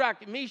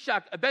Shadrach,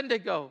 Meshach,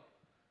 Abednego,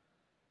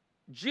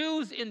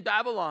 Jews in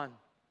Babylon,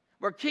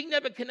 where King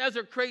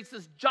Nebuchadnezzar creates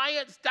this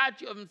giant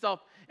statue of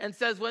himself and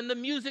says, when the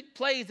music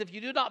plays, if you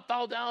do not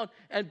fall down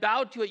and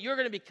bow to it, you're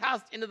going to be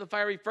cast into the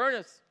fiery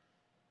furnace.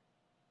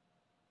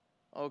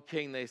 O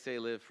king, they say,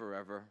 live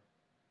forever.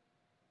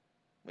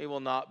 We will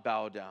not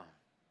bow down.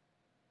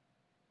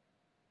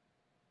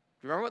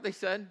 Do you remember what they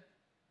said?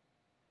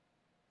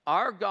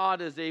 Our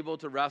God is able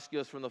to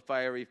rescue us from the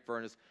fiery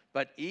furnace,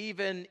 but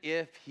even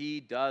if he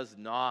does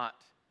not,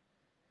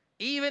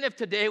 even if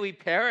today we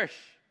perish,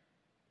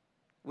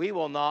 we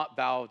will not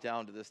bow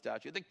down to the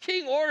statue. The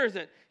king orders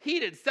it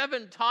heated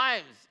 7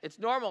 times its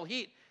normal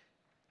heat.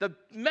 The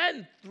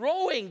men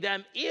throwing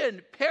them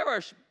in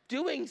perish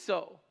doing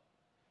so.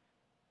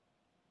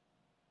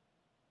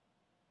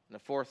 And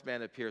the 4th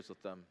man appears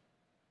with them.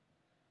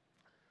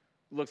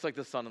 Looks like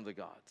the Son of the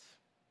gods.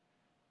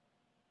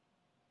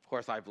 Of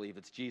course, I believe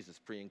it's Jesus,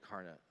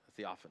 pre-incarnate, a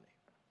theophany.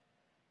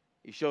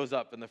 He shows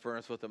up in the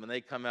furnace with them, and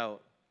they come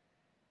out.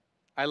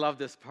 I love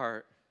this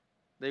part.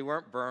 They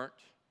weren't burnt.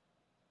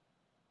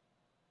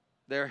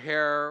 Their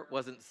hair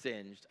wasn't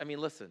singed. I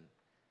mean, listen,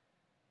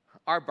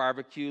 our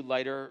barbecue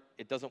lighter,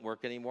 it doesn't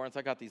work anymore. And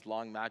so I got these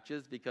long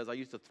matches because I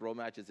used to throw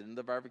matches into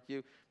the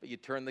barbecue, but you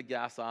turn the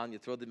gas on, you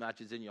throw the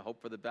matches in, you hope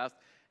for the best.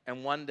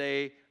 And one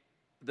day,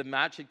 the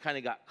match had kind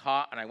of got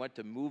caught, and I went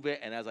to move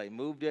it, and as I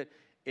moved it,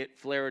 it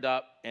flared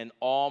up, and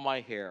all my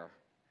hair,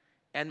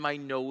 and my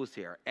nose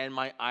hair, and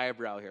my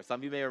eyebrow hair. Some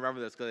of you may remember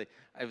this because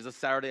it was a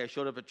Saturday. I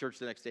showed up at church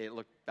the next day. It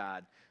looked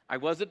bad. I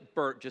wasn't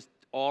burnt, just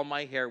all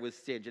my hair was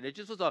singed, and it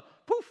just was a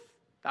poof.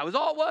 That was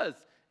all it was.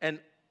 And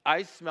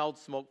I smelled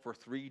smoke for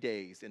 3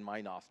 days in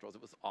my nostrils.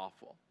 It was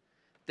awful.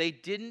 They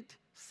didn't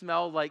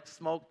smell like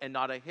smoke, and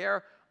not a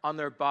hair on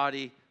their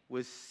body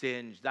was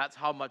singed. That's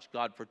how much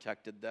God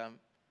protected them.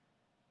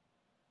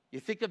 You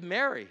think of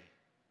Mary,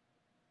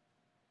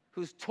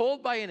 who's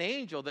told by an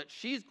angel that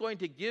she's going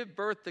to give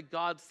birth to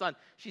God's son.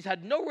 She's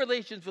had no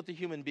relations with a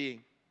human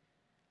being,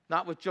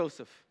 not with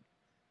Joseph.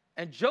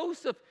 And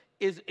Joseph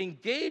is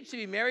engaged to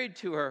be married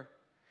to her,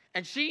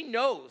 and she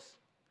knows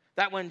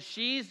that when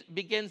she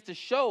begins to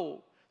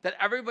show that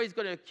everybody's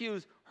going to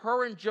accuse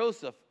her and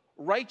Joseph,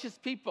 righteous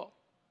people,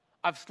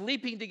 of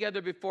sleeping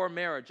together before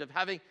marriage, of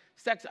having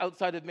sex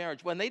outside of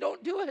marriage, when they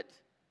don't do it.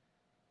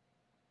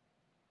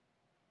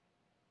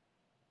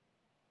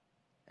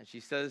 And she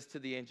says to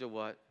the angel,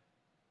 what?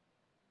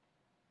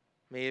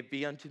 May it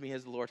be unto me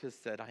as the Lord has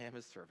said, I am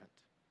his servant.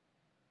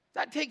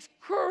 That takes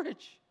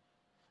courage,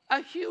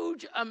 a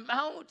huge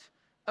amount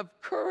of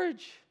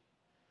courage.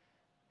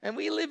 And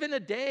we live in a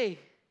day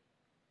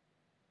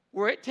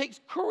where it takes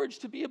courage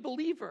to be a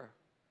believer.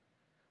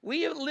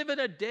 We live in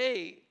a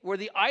day where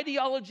the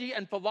ideology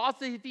and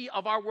philosophy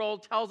of our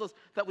world tells us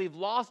that we've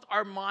lost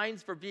our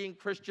minds for being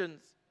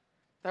Christians,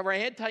 that we're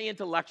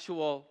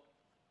anti-intellectual,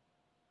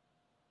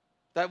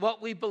 that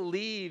what we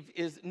believe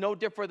is no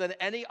different than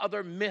any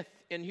other myth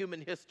in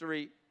human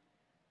history.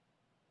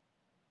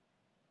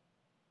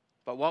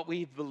 But what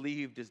we've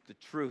believed is the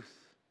truth.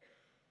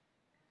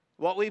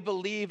 What we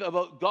believe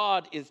about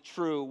God is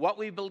true. What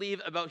we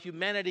believe about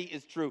humanity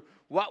is true.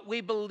 What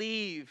we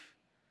believe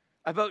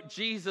about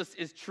Jesus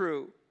is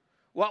true.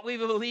 What we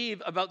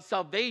believe about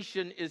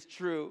salvation is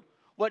true.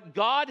 What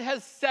God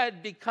has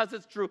said, because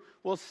it's true,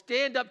 will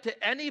stand up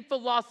to any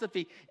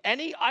philosophy,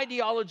 any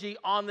ideology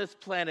on this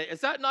planet.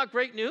 Is that not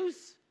great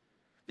news?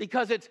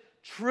 Because it's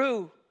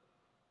true.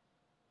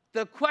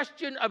 The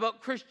question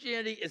about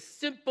Christianity is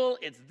simple.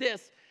 It's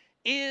this: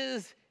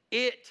 is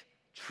it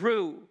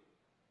true?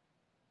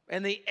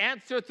 And the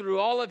answer through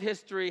all of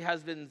history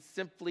has been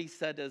simply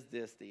said as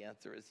this. The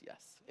answer is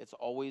yes. It's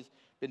always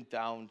been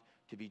found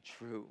to be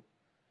true.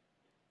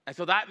 And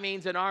so that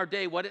means in our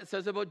day, what it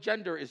says about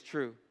gender is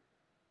true.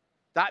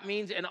 That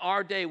means in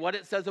our day, what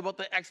it says about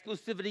the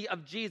exclusivity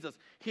of Jesus,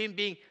 him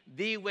being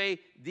the way,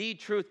 the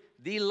truth,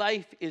 the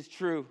life, is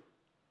true.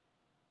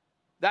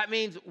 That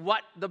means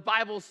what the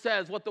Bible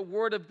says, what the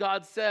Word of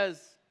God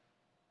says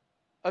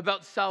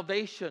about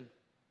salvation,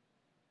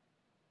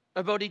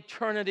 about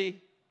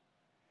eternity,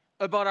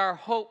 about our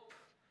hope,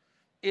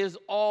 is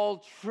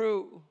all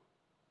true.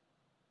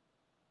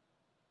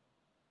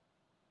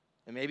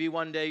 And maybe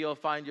one day you'll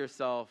find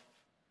yourself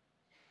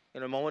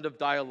in a moment of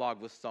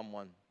dialogue with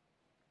someone,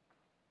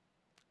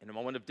 in a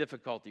moment of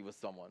difficulty with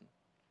someone,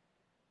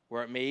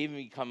 where it may even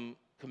become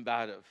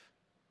combative.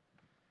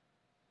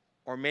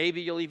 Or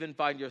maybe you'll even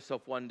find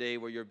yourself one day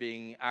where you're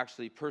being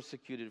actually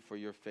persecuted for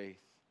your faith.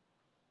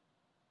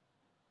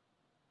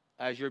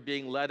 As you're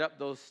being led up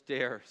those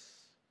stairs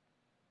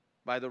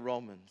by the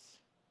Romans,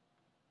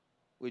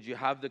 would you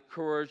have the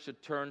courage to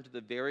turn to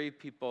the very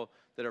people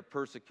that are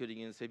persecuting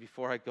you and say,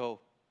 before I go,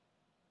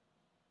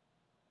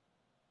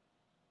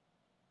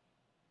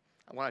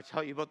 I want to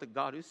tell you about the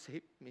God who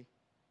saved me.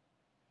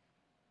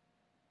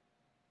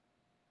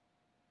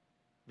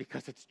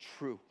 Because it's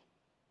true.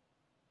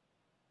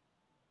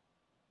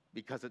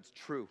 Because it's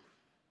true.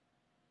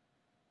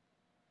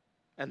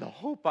 And the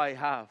hope I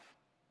have,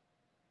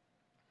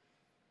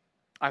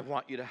 I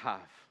want you to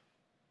have.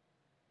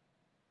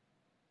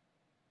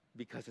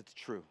 Because it's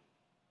true.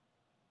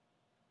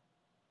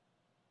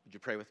 Would you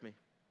pray with me?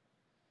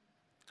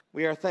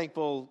 We are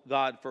thankful,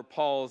 God, for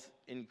Paul's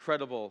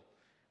incredible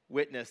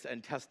witness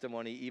and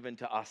testimony even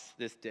to us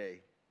this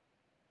day.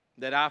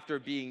 That after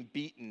being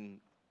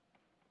beaten,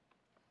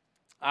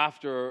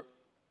 after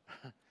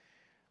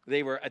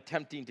they were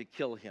attempting to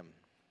kill him,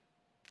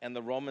 and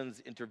the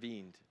Romans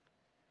intervened,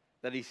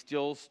 that he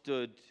still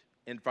stood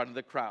in front of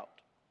the crowd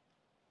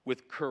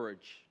with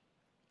courage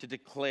to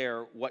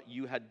declare what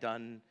you had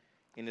done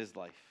in his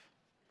life.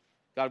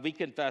 God, we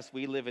confess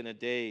we live in a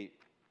day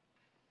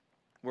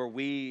where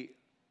we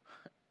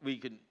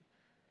can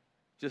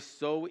just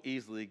so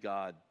easily,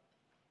 God,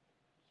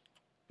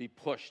 be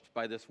pushed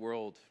by this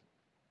world,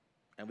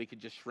 and we can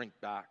just shrink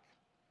back.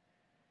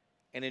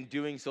 And in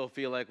doing so,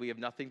 feel like we have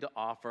nothing to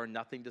offer,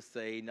 nothing to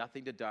say,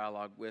 nothing to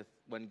dialogue with,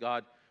 when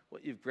God,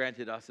 what you've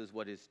granted us is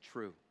what is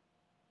true.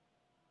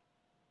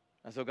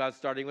 And so, God,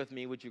 starting with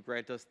me, would you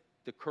grant us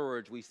the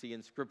courage we see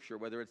in Scripture,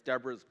 whether it's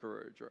Deborah's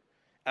courage or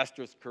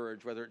Esther's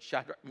courage, whether it's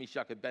Shadrach,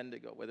 Meshach, and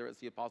Abednego, whether it's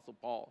the Apostle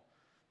Paul,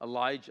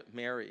 Elijah,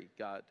 Mary,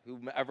 God,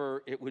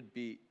 whomever it would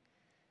be.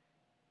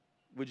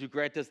 Would you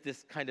grant us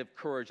this kind of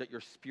courage that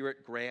your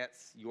Spirit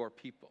grants your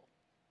people,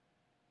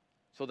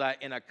 so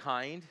that in a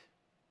kind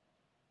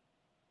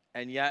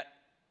and yet,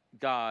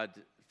 God,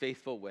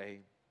 faithful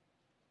way,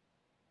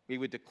 we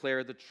would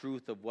declare the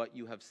truth of what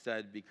you have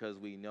said, because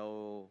we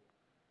know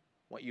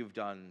what you've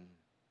done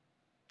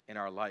in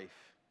our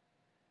life,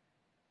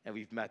 and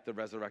we've met the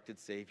resurrected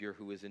Savior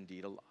who is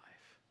indeed alive.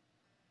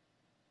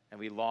 And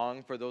we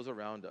long for those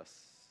around us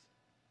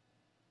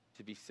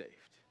to be saved.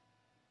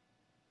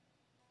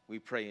 We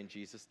pray in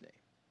Jesus' name.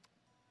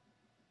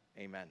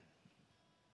 Amen.